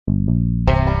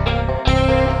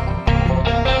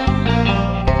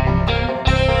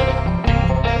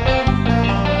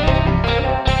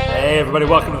everybody.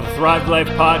 Welcome to the Thrive Life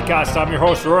Podcast. I'm your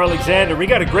host, Roy Alexander. We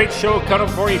got a great show coming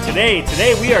for you today.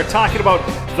 Today we are talking about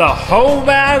the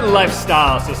Homad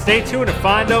lifestyle. So stay tuned to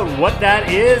find out what that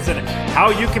is and how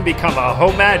you can become a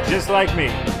Homad just like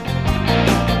me.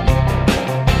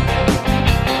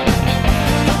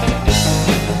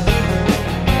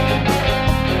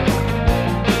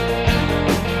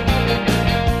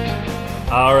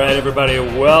 All right, everybody,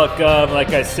 welcome, like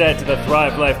I said, to the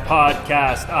Thrive Life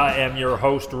Podcast. I am your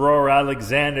host, Roy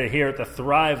Alexander, here at the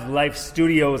Thrive Life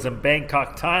Studios in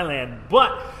Bangkok, Thailand.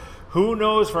 But who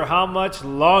knows for how much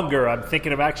longer? I'm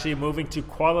thinking of actually moving to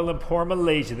Kuala Lumpur,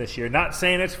 Malaysia this year. Not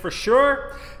saying it's for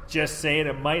sure, just saying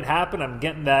it might happen. I'm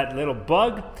getting that little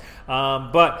bug.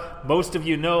 But most of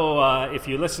you know, if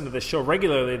you listen to the show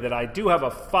regularly, that I do have a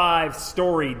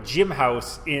 5-story gym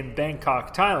house in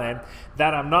Bangkok, Thailand,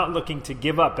 that I'm not looking to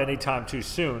give up anytime too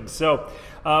soon. So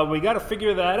we got to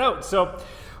figure that out. So,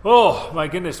 oh my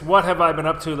goodness, what have I been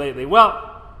up to lately?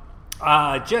 Well,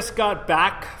 I just got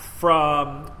back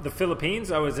from the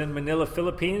Philippines. I was in Manila,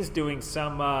 Philippines, doing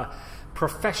some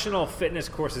professional fitness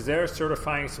courses there,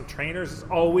 certifying some trainers. It's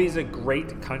always a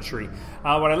great country.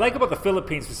 What I like about the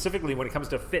Philippines specifically when it comes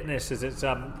to fitness is it's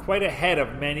quite ahead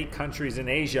of many countries in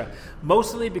Asia,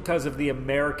 mostly because of the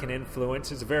American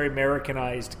influence. It's a very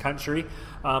Americanized country,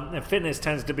 and fitness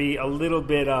tends to be a little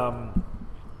bit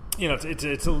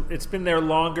it's been there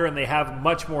longer, and they have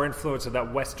much more influence of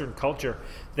that Western culture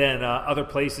than other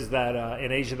places that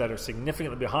in Asia that are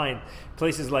significantly behind.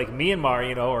 Places like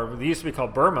Myanmar, or they used to be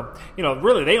called Burma.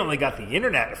 Really, they only got the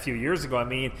internet a few years ago. I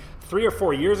mean, 3 or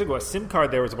 4 years ago, a SIM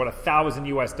card there was about $1,000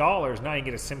 US. Now you can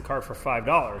get a SIM card for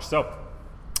 $5. So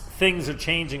things are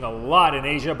changing a lot in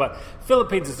Asia, but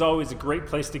Philippines is always a great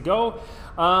place to go.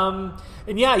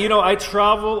 I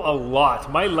travel a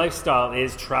lot. My lifestyle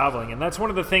is traveling, and that's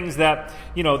one of the things that,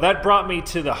 that brought me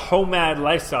to the Homad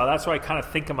lifestyle. That's why I kind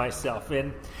of think of myself.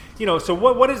 And, so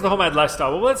what is the Homad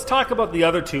lifestyle? Well, let's talk about the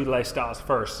other two lifestyles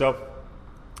first. So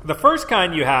the first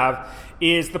kind you have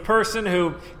is the person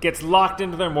who gets locked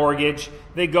into their mortgage.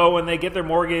 They go and they get their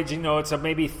mortgage, it's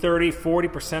maybe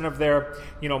 30-40% of their,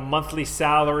 monthly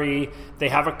salary. They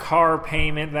have a car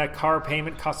payment. That car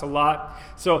payment costs a lot.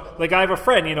 So, like, I have a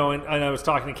friend, and I was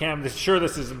talking to Cam. Sure,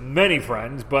 this is many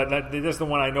friends, but this is the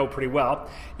one I know pretty well.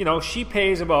 She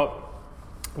pays about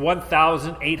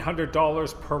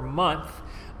 $1,800 per month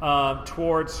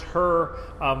towards her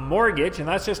mortgage, and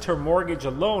that's just her mortgage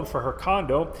alone for her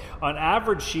condo. On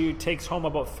average, she takes home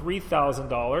about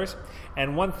 $3,000,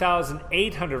 and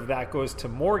 $1,800 of that goes to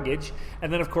mortgage.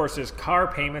 And then, of course, there's car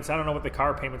payments. I don't know what the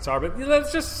car payments are, but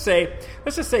let's just say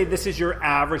this is your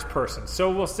average person. So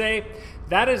we'll say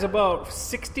that is about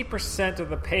 60% of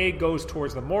the pay goes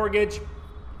towards the mortgage.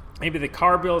 Maybe the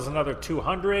car bill is another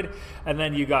 $200, and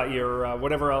then you got your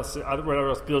whatever else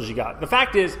bills you got. The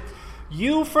fact is,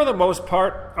 you, for the most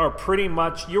part, are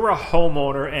you're a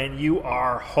homeowner and you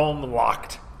are home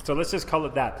locked. So let's just call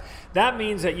it that. That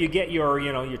means that you get your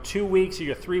 2 weeks or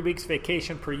your 3 weeks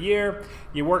vacation per year.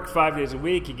 You work 5 days a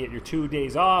week. You get your 2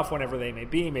 days off, whenever they may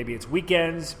be. Maybe it's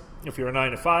weekends if you're a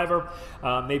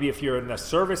 9-to-5er. Maybe if you're in the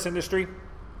service industry,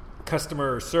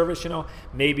 customer service,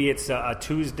 maybe it's a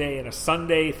Tuesday and a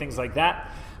Sunday, things like that.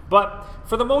 But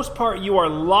for the most part, you are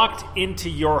locked into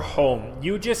your home.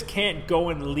 You just can't go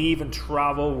and leave and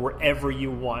travel wherever you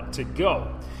want to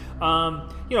go.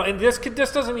 And this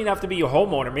doesn't mean you have to be a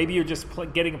homeowner. Maybe you're just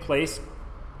getting a place,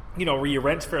 where your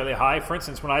rent's fairly high. For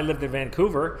instance, when I lived in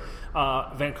Vancouver,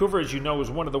 as you know,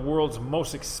 is one of the world's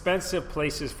most expensive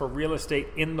places for real estate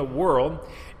in the world.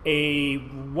 A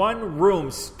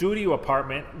one-room studio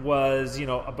apartment was,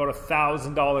 about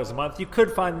 $1,000 a month. You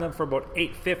could find them for about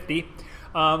 $850.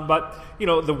 But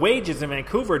the wages in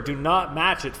Vancouver do not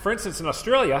match it. For instance, in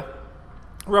Australia,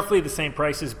 roughly the same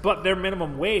prices, but their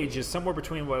minimum wage is somewhere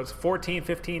between $14,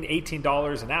 $15,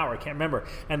 $18 an hour. I can't remember.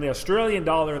 And the Australian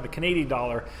dollar and the Canadian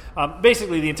dollar,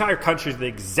 basically the entire country is the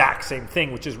exact same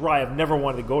thing, which is why I've never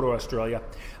wanted to go to Australia.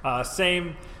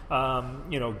 Same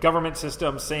government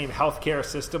system, same healthcare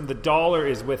system. The dollar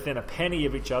is within a penny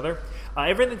of each other.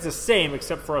 Everything's the same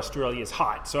except for Australia is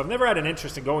hot. So I've never had an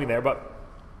interest in going there, but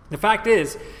the fact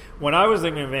is, when I was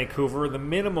living in Vancouver, the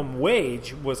minimum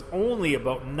wage was only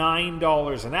about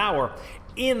 $9 an hour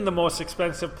in the most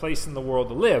expensive place in the world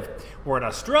to live. Where in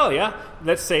Australia,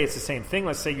 let's say it's the same thing.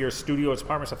 Let's say your studio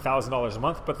apartment's $1,000 a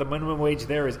month, but the minimum wage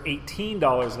there is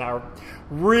 $18 an hour.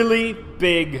 Really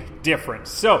big difference.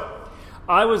 So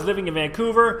I was living in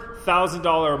Vancouver,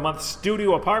 $1,000 a month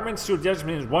studio apartment. Studio just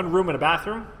means one room and a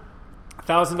bathroom.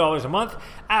 $1,000 a month,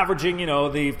 averaging,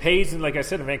 the pays, and like I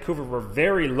said, in Vancouver were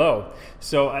very low.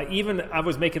 So I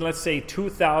was making, let's say,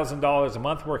 $2,000 a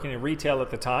month working in retail at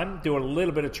the time, doing a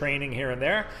little bit of training here and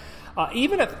there.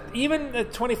 Even at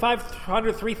 $2,500,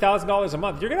 $3,000 a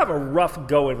month, you're gonna have a rough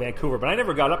go in Vancouver. But I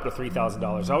never got up to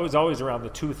 $3,000. I was always around the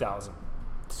 $2,000.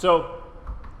 So.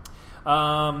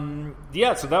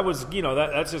 So that was,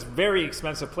 that's just very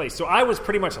expensive place. So I was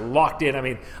pretty much locked in. I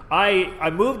mean,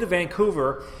 I moved to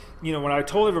Vancouver, when I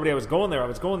told everybody I was going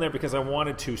there because I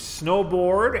wanted to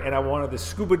snowboard and I wanted to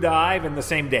scuba dive in the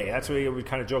same day. That's what we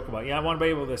kind of joke about. I want to be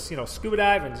able to, scuba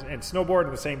dive and snowboard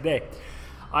in the same day.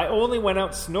 I only went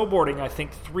out snowboarding, I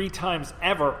think, 3 times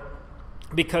ever,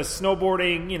 because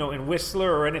snowboarding, in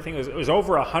Whistler or anything, it was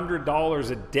over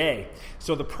 $100 a day.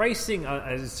 So the pricing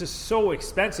is just so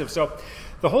expensive. So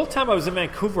the whole time I was in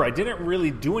Vancouver, I didn't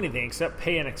really do anything except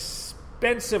pay an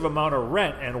expensive amount of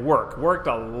rent and work. Worked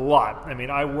a lot. I mean,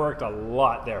 I worked a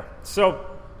lot there. So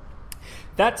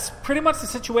that's pretty much the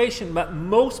situation that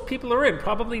most people are in.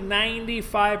 Probably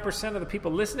 95% of the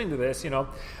people listening to this,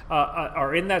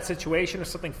 are in that situation or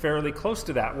something fairly close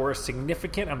to that, where a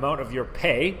significant amount of your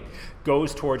pay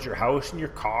goes towards your house and your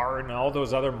car and all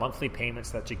those other monthly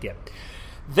payments that you get.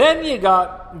 Then you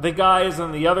got the guys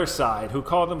on the other side who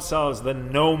call themselves the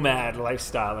nomad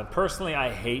lifestyle. And personally,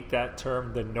 I hate that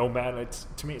term, the nomad.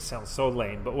 To me, it sounds so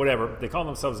lame, but whatever. They call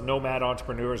themselves nomad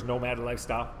entrepreneurs, nomad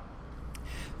lifestyle.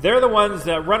 They're the ones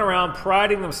that run around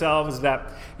priding themselves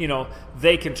that,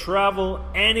 they can travel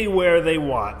anywhere they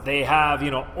want. They have,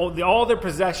 all their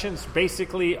possessions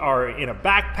basically are in a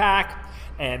backpack,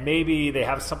 and maybe they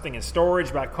have something in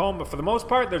storage back home. But for the most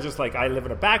part, they're just like, I live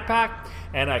in a backpack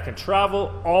and I can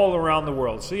travel all around the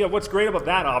world. So what's great about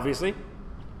that, obviously,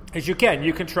 is you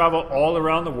can travel all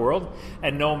around the world,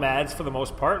 and nomads, for the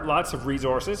most part, lots of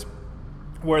resources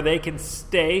where they can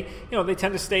stay. They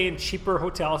tend to stay in cheaper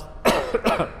hotels.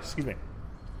 Excuse me.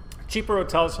 Cheaper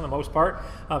hotels for the most part,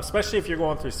 especially if you're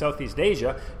going through Southeast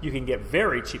Asia. You can get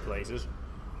very cheap places.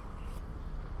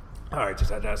 All right,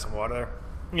 just had to have some water there.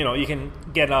 You can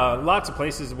get lots of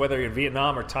places, whether you're in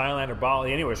Vietnam or Thailand or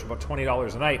Bali, anywhere, for about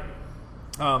 $20 a night.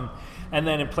 And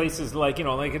then in places like,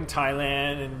 like in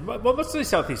Thailand and mostly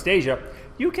Southeast Asia,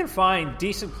 you can find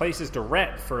decent places to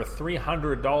rent for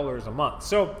 $300 a month.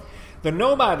 So the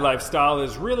nomad lifestyle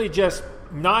is really just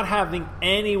not having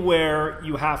anywhere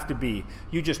you have to be.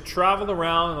 You just travel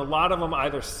around, and a lot of them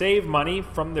either save money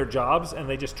from their jobs and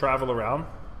they just travel around,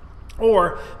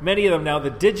 or many of them now, the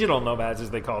digital nomads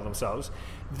as they call themselves,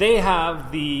 they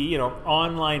have the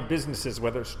online businesses,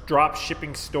 whether it's drop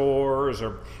shipping stores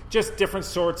or just different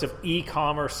sorts of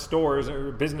e-commerce stores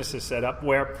or businesses set up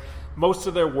where most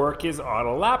of their work is on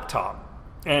a laptop.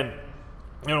 And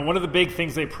one of the big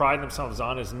things they pride themselves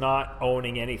on is not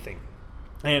owning anything.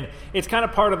 And it's kind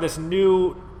of part of this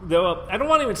new, though I don't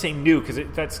want to even say new because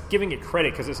that's giving it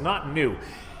credit, because it's not new.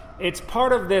 It's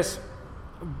part of this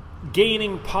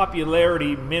gaining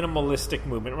popularity minimalistic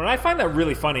movement. And I find that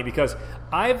really funny because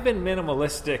I've been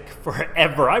minimalistic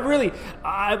forever.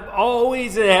 I'm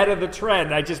always ahead of the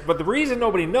trend. But the reason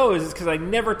nobody knows is because I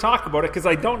never talk about it, because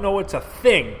I don't know it's a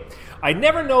thing. I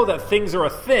never know that things are a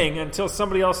thing until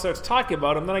somebody else starts talking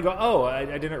about them. Then I go, oh,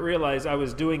 I didn't realize I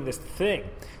was doing this thing.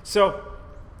 So,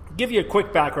 give you a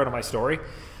quick background of my story.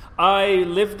 I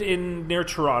lived near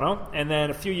Toronto, and then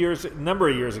a number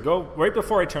of years ago, right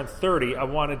before I turned 30,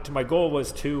 my goal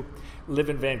was to live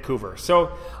in Vancouver.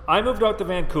 So I moved out to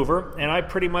Vancouver, and I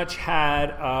pretty much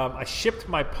I shipped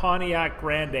my Pontiac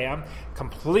Grand Am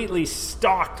completely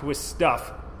stocked with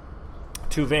stuff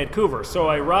to Vancouver. So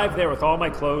I arrived there with all my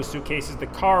clothes, suitcases. The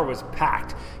car was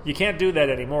packed. You can't do that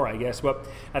anymore, I guess. But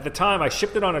at the time, I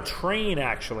shipped it on a train,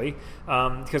 actually,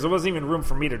 because there wasn't even room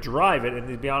for me to drive it. And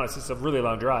to be honest, it's a really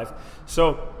long drive.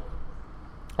 So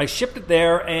I shipped it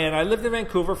there, and I lived in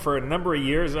Vancouver for a number of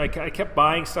years. I kept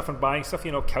buying stuff,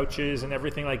 couches and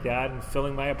everything like that, and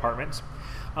filling my apartments.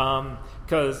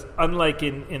 Because unlike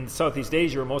in Southeast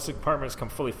Asia, where most apartments come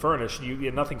fully furnished, you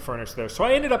get nothing furnished there. So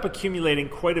I ended up accumulating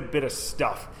quite a bit of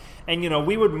stuff. And,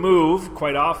 we would move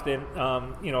quite often,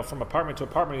 from apartment to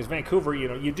apartment. Because Vancouver,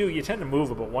 you tend to move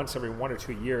about once every 1 or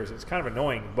 2 years. It's kind of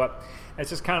annoying, but it's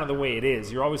just kind of the way it is.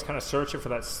 You're always kind of searching for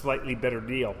that slightly better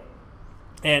deal.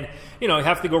 And, you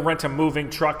have to go rent a moving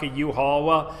truck, a U-Haul.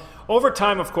 Well, over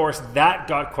time, of course, that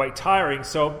got quite tiring.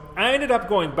 So I ended up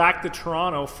going back to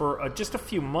Toronto for just a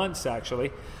few months,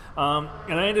 actually. And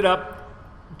I ended up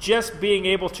just being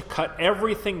able to cut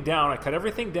everything down. I cut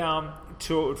everything down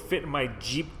to fit in my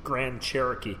Jeep Grand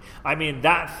Cherokee. I mean,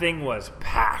 that thing was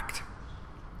packed.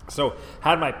 So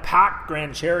had my packed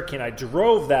Grand Cherokee, and I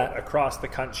drove that across the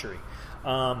country.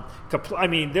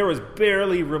 There was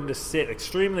barely room to sit,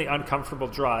 extremely uncomfortable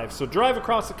drive. So drive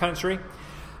across the country,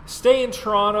 stay in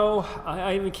Toronto.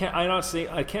 I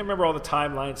can't remember all the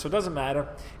timelines, so it doesn't matter.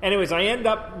 Anyways, I end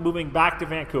up moving back to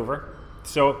Vancouver.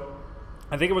 So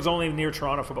I think it was only near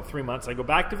Toronto for about 3 months. I go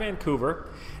back to Vancouver,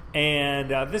 and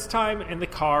this time in the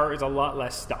car is a lot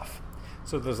less stuff.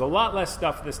 So there's a lot less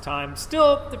stuff this time.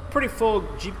 Still a pretty full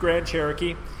Jeep Grand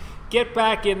Cherokee. Get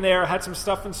back in there, had some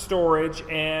stuff in storage,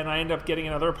 and I end up getting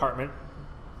another apartment.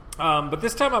 But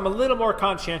this time I'm a little more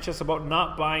conscientious about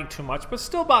not buying too much, but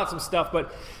still bought some stuff.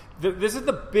 But this is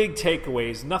the big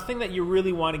takeaways. Nothing that you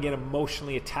really want to get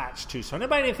emotionally attached to. So I didn't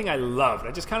buy anything I loved.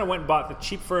 I just kind of went and bought the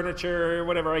cheap furniture,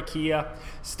 whatever, IKEA,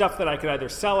 stuff that I could either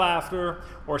sell after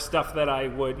or stuff that I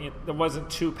that wasn't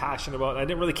too passionate about. I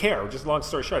didn't really care. Just long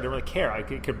story short, I didn't really care.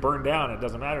 It could burn down. It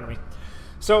doesn't matter to me.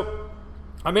 So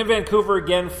I'm in Vancouver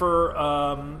again for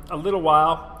a little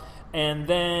while, and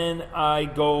then I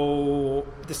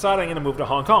decide I'm going to move to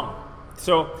Hong Kong.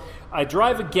 So I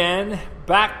drive again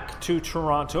back to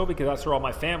Toronto because that's where all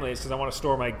my family is, because I want to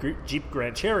store my Jeep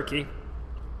Grand Cherokee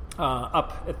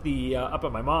up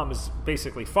at my mom's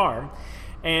basically farm.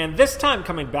 And this time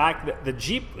coming back, the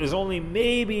Jeep is only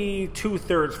maybe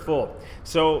 2/3 full.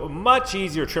 So much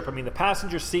easier trip. The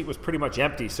passenger seat was pretty much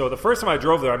empty. So the first time I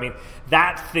drove there,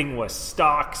 that thing was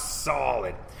stock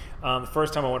solid. The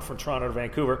first time I went from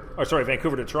Vancouver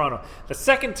to Toronto. The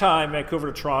second time,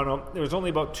 Vancouver to Toronto, it was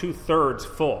only about 2/3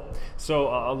 full. So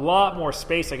a lot more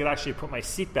space. I could actually put my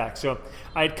seat back. So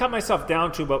I had cut myself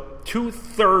down to about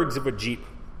 2/3 of a Jeep.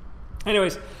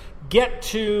 Anyways, get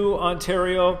to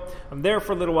Ontario. I'm there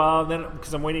for a little while, then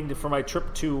because I'm waiting for my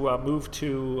trip to move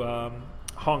to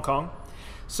Hong Kong.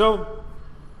 So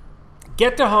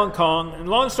get to Hong Kong, and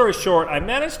long story short, I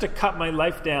managed to cut my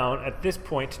life down at this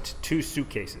point to 2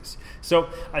 suitcases. So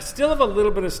I still have a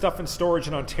little bit of stuff in storage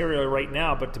in Ontario right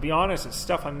now, but to be honest, it's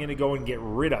stuff I'm going to go and get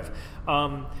rid of.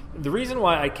 The reason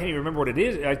why I can't even remember what it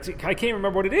is, I can't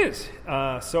remember what it is.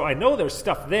 So I know there's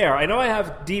stuff there. I know I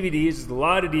have DVDs. There's a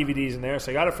lot of DVDs in there,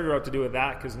 so I got to figure out what to do with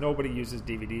that because nobody uses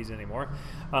DVDs anymore.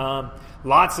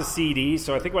 Lots of CDs,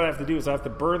 so I think what I have to do is I have to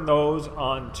burn those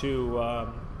onto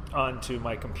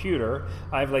my computer.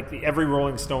 I have every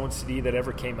Rolling Stones CD that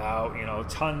ever came out,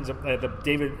 tons of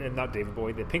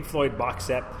the Pink Floyd box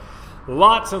set,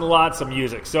 lots and lots of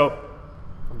music. So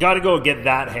got to go get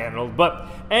that handled. But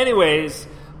anyways,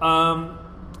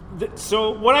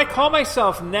 so what I call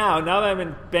myself now that I'm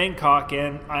in Bangkok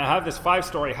and I have this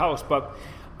 5-story house, but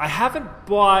I haven't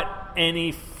bought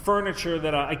any furniture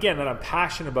that I'm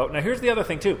passionate about. Now here's the other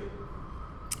thing too.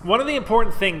 One of the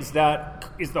important things that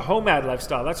is the homad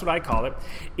lifestyle, that's what I call it,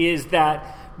 is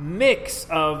that mix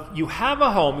of you have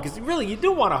a home, because really you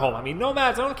do want a home.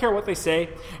 Nomads, I don't care what they say,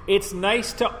 it's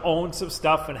nice to own some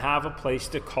stuff and have a place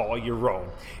to call your own.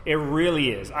 It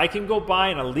really is. I can go buy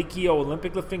an Alikio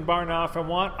Olympic lifting bar now if I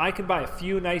want. I can buy a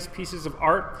few nice pieces of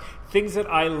art, things that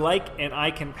I like, and I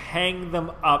can hang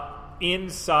them up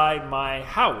inside my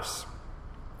house.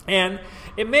 And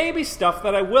it may be stuff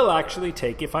that I will actually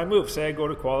take if I move. Say I go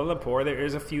to Kuala Lumpur, there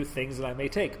is a few things that I may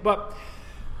take. But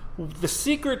the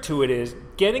secret to it is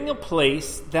getting a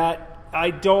place that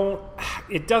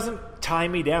it doesn't tie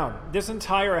me down. This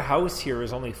entire house here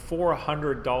is only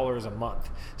 $400 a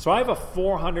month. So I have a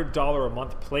 $400 a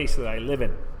month place that I live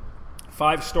in.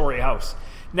 5-story house.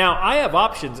 Now, I have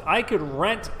options. I could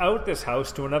rent out this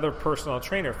house to another personal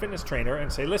trainer, fitness trainer,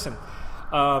 and say, listen,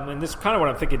 and this is kind of what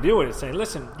I'm thinking of doing, is saying,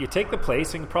 listen, you take the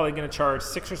place and you're probably going to charge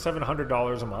 $600 or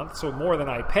 $700 a month, so more than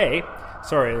I pay.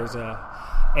 Sorry, there's an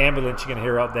ambulance you can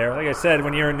hear out there. Like I said,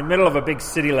 when you're in the middle of a big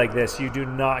city like this, you do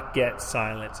not get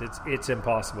silence. It's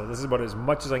impossible. This is about as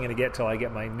much as I'm going to get till I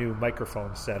get my new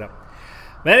microphone set up.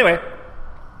 But anyway,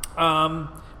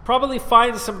 probably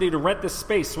find somebody to rent this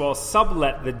space, so I'll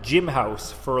sublet the gym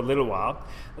house for a little while.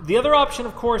 The other option,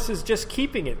 of course, is just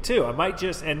keeping it too. I might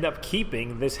just end up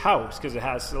keeping this house because it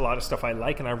has a lot of stuff I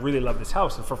like and I really love this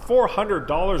house. And for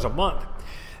 $400 a month,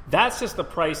 that's just the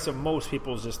price of most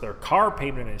people's just their car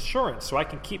payment and insurance. So I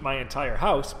can keep my entire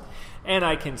house and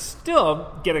I can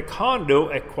still get a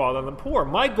condo at Kuala Lumpur.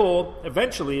 My goal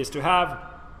eventually is to have,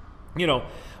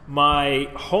 my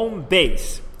home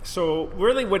base. So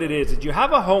really what it is you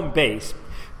have a home base,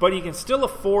 but you can still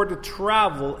afford to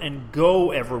travel and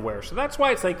go everywhere. So that's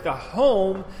why it's like the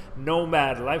home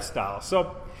nomad lifestyle.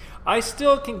 So I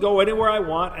still can go anywhere I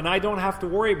want, and I don't have to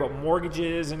worry about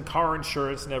mortgages and car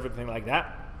insurance and everything like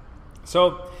that.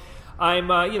 So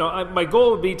my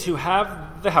goal would be to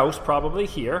have the house probably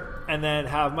here, and then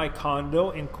have my condo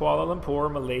in Kuala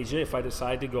Lumpur, Malaysia, if I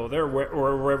decide to go there,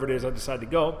 or wherever it is I decide to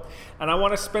go. And I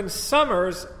want to spend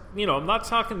summers I'm not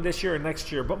talking this year or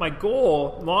next year, but my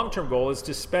goal, long-term goal, is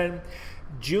to spend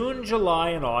June, July,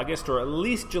 and August, or at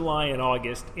least July and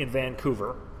August in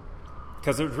Vancouver.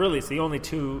 Because it's the only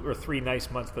 2 or 3 nice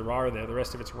months there are there. The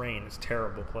rest of it's rain. It's a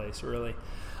terrible place, really.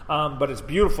 But it's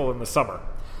beautiful in the summer.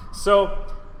 So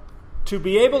to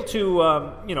be able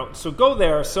to, so go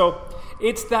there. So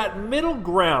it's that middle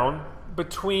ground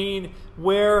between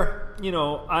where,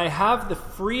 I have the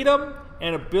freedom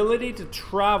and ability to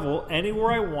travel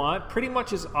anywhere I want, pretty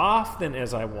much as often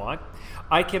as I want.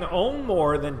 I can own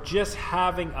more than just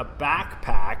having a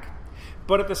backpack.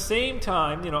 But at the same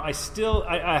time,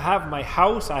 I have my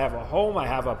house, I have a home, I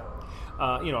have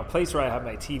a place where I have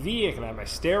my TV, I can have my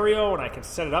stereo, and I can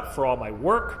set it up for all my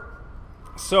work.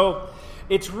 So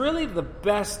it's really the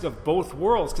best of both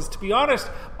worlds. Because to be honest,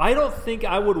 I don't think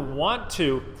I would want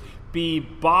to be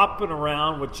bopping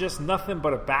around with just nothing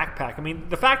but a backpack. I mean,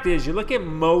 the fact is, you look at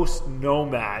most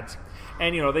nomads,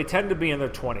 and, they tend to be in their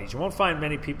 20s. You won't find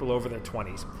many people over their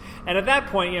 20s. And at that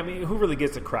point, who really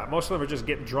gives a crap? Most of them are just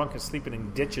getting drunk and sleeping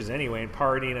in ditches anyway and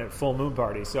partying at full moon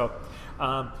parties. So,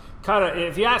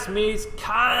 if you ask me, it's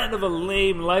kind of a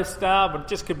lame lifestyle, but it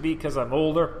just could be because I'm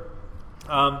older.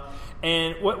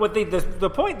 And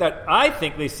the point that I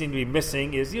think they seem to be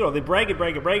missing is, they brag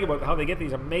about how they get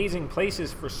these amazing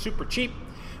places for super cheap.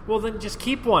 Well, then just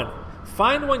keep one.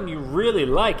 Find one you really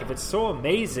like if it's so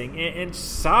amazing, and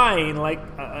sign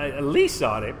a lease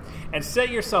on it and set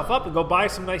yourself up and go buy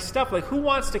some nice stuff. Like, who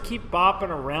wants to keep bopping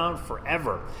around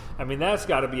forever? I mean, that's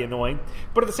got to be annoying.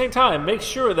 But at the same time, make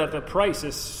sure that the price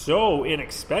is so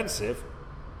inexpensive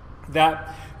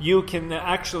that you can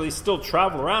actually still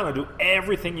travel around and do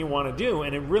everything you want to do,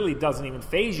 and it really doesn't even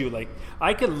faze you. Like,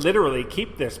 I could literally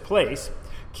keep this place,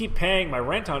 keep paying my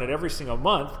rent on it every single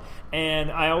month,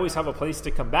 and I always have a place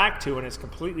to come back to, and it's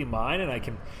completely mine, and I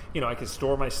can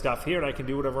store my stuff here, and I can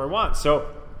do whatever I want. So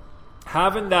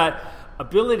having that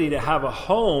ability to have a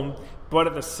home, but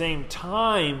at the same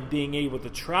time being able to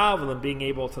travel and being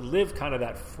able to live kind of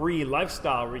that free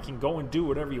lifestyle where you can go and do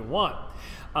whatever you want.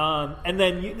 And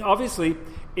then obviously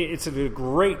it's a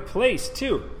great place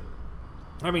too.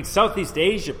 I mean, Southeast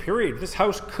Asia, period. This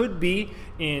house could be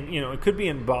it could be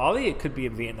in Bali, it could be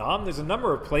in Vietnam. There's a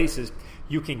number of places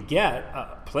you can get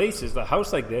a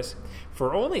house like this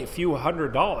for only a few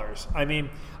 $100s. I mean,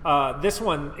 this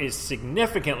one is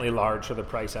significantly large for the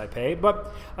price I pay.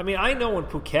 But, I mean, I know in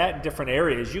Phuket and different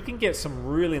areas, you can get some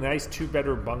really nice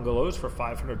 2-bedroom bungalows for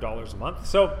 $500 a month.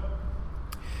 So,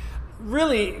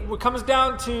 really, what comes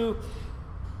down to,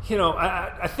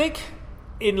 I think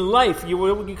in life, you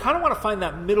kind of want to find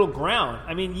that middle ground.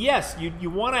 I mean, yes,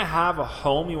 you want to have a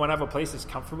home. You want to have a place that's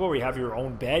comfortable where you have your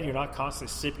own bed. You're not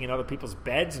constantly sleeping in other people's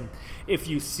beds. And if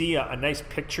you see a nice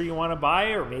picture you want to buy,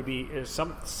 or maybe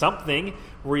something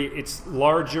where it's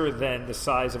larger than the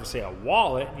size of, say, a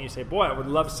wallet, and you say, boy, I would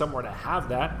love somewhere to have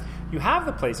that. You have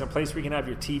the place, a place where you can have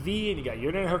your TV, and you got your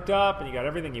internet hooked up, and you got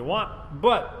everything you want.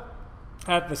 But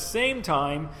at the same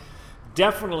time,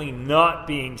 definitely not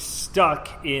being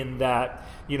stuck in that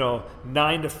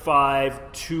 9 to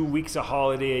 5, 2 weeks of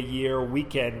holiday a year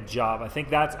weekend job. I think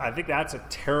that's a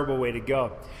terrible way to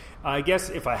go. I guess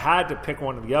if I had to pick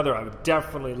one or the other, I would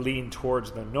definitely lean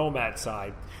towards the nomad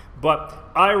side. But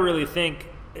I really think,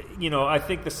 I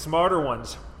think the smarter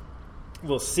ones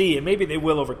will see, and maybe they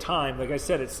will over time. Like I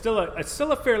said, it's still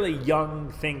a fairly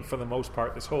young thing for the most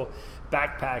part, this whole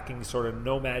backpacking sort of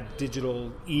nomad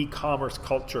digital e-commerce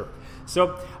culture.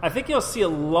 So I think you'll see a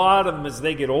lot of them as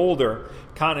they get older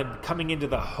kind of coming into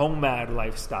the homad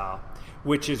lifestyle,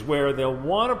 which is where they'll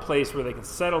want a place where they can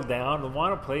settle down. They'll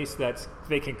want a place that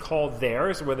they can call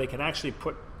theirs, where they can actually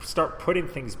start putting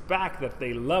things back that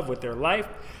they love with their life.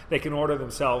 They can order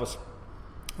themselves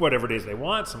whatever it is they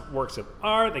want, some works of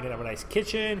art. They can have a nice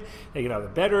kitchen. They can have a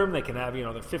bedroom. They can have, their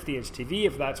 50-inch TV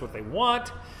if that's what they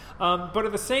want. But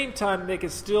at the same time, they can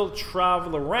still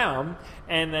travel around,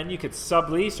 and then you could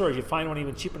sublease, or if you find one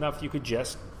even cheap enough, you could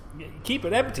just keep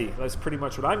it empty. That's pretty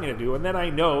much what I'm going to do. And then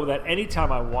I know that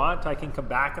anytime I want, I can come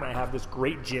back and I have this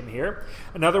great gym here.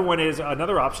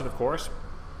 Another option, of course,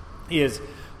 is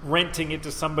renting it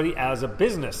to somebody as a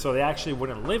business, so they actually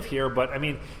wouldn't live here. But I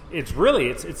mean, it's a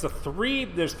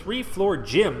 3-floor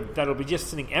gym that'll be just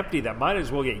sitting empty that might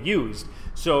as well get used.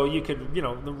 So you could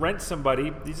rent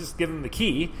somebody, you just give them the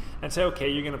key and say, okay,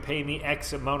 you're going to pay me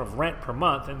X amount of rent per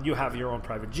month, and you have your own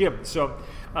private gym. So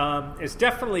it's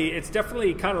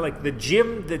definitely kind of like the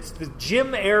gym. That's the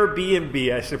gym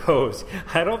Airbnb, I suppose.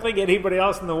 I don't think anybody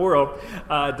else in the world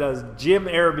does gym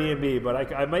Airbnb,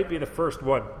 but I might be the first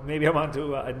one. Maybe I'm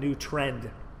onto a new trend.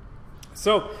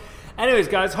 So anyways,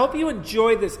 guys, hope you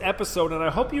enjoyed this episode, and I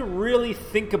hope you really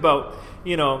think about,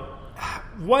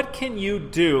 what can you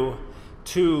do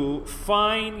to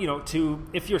find,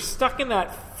 if you're stuck in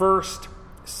that first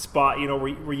spot,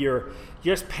 where you're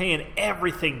just paying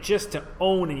everything just to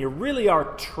own, and you really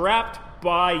are trapped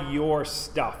by your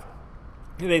stuff.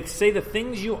 They say the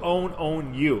things you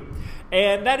own you.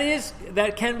 And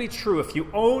that can be true. If you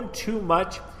own too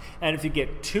much, and if you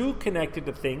get too connected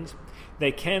to things,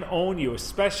 they can own you,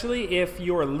 especially if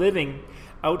you're living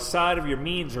outside of your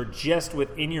means or just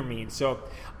within your means. So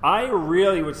I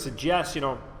really would suggest,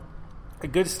 a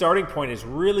good starting point is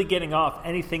really getting off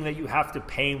anything that you have to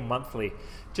pay monthly.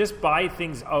 Just buy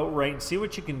things outright and see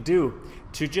what you can do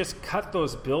to just cut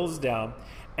those bills down.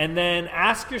 And then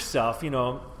ask yourself,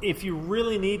 if you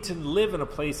really need to live in a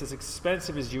place as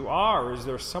expensive as you are, or is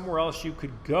there somewhere else you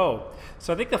could go?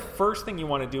 So I think the first thing you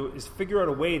want to do is figure out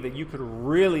a way that you could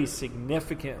really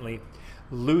significantly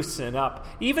loosen up.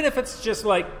 Even if it's just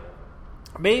like,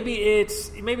 maybe you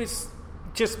just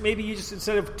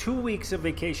instead of 2 weeks of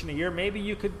vacation a year, maybe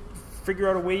you could figure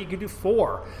out a way you could do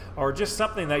 4, or just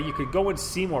something that you could go and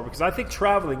see more, because I think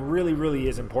traveling really, really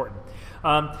is important.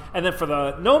 And then for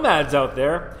the nomads out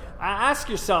there, ask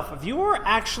yourself, if you are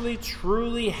actually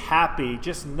truly happy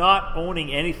just not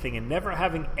owning anything and never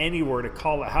having anywhere to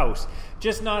call a house,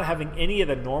 just not having any of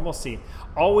the normalcy,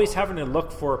 always having to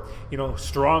look for,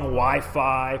 strong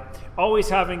Wi-Fi, always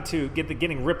having to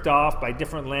getting ripped off by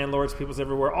different landlords, people's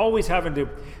everywhere, always having to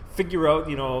figure out,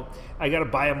 I got to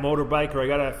buy a motorbike, or I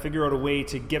got to figure out a way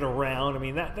to get around. I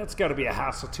mean, that's got to be a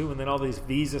hassle too. And then all these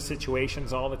visa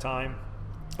situations all the time.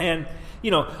 And,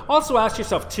 also ask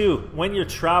yourself, too, when you're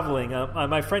traveling,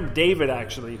 my friend David,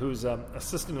 actually, who's an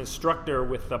assistant instructor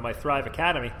with my Thrive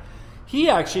Academy, he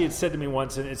actually had said to me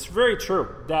once, and it's very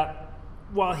true, that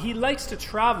while he likes to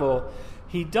travel,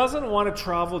 he doesn't want to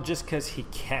travel just because he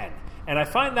can. And I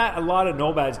find that a lot of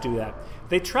nomads do that.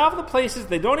 They travel to places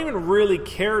they don't even really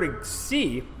care to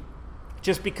see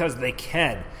just because they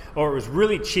can, or it was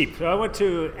really cheap. So I went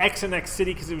to X and X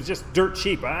city because it was just dirt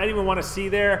cheap. I didn't even want to see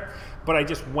there, but I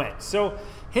just went. So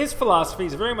his philosophy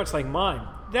is very much like mine.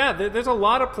 Yeah, there's a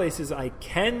lot of places I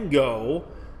can go,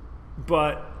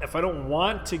 but if I don't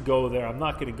want to go there, I'm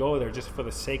not going to go there just for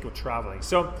the sake of traveling.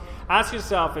 So ask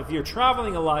yourself if you're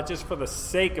traveling a lot just for the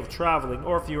sake of traveling,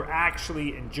 or if you're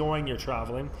actually enjoying your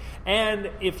traveling, and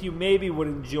if you maybe would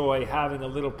enjoy having a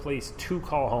little place to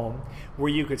call home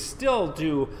where you could still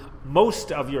do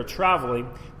most of your traveling,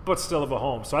 but still have a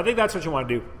home. So I think that's what you want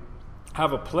to do.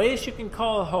 Have a place you can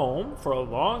call home for a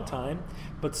long time,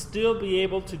 but still be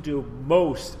able to do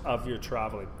most of your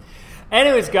traveling.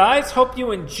 Anyways, guys, hope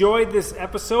you enjoyed this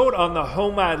episode on the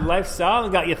Homad lifestyle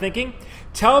and got you thinking.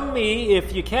 Tell me,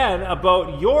 if you can,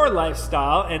 about your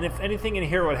lifestyle, and if anything in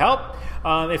here would help.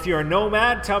 If you're a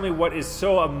nomad, tell me what is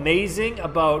so amazing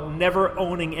about never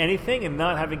owning anything and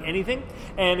not having anything.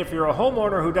 And if you're a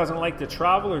homeowner who doesn't like to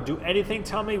travel or do anything,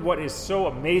 tell me what is so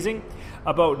amazing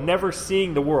about never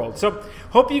seeing the world. So,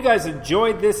 hope you guys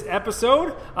enjoyed this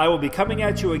episode. I will be coming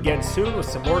at you again soon with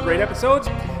some more great episodes.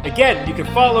 Again, you can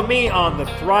follow me on the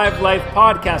Thrive Life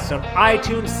podcast on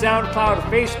iTunes, SoundCloud, or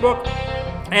Facebook.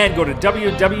 And go to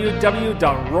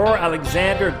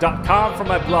www.roaralexander.com for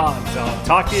my blogs. I'll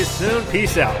talk to you soon.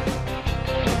 Peace out.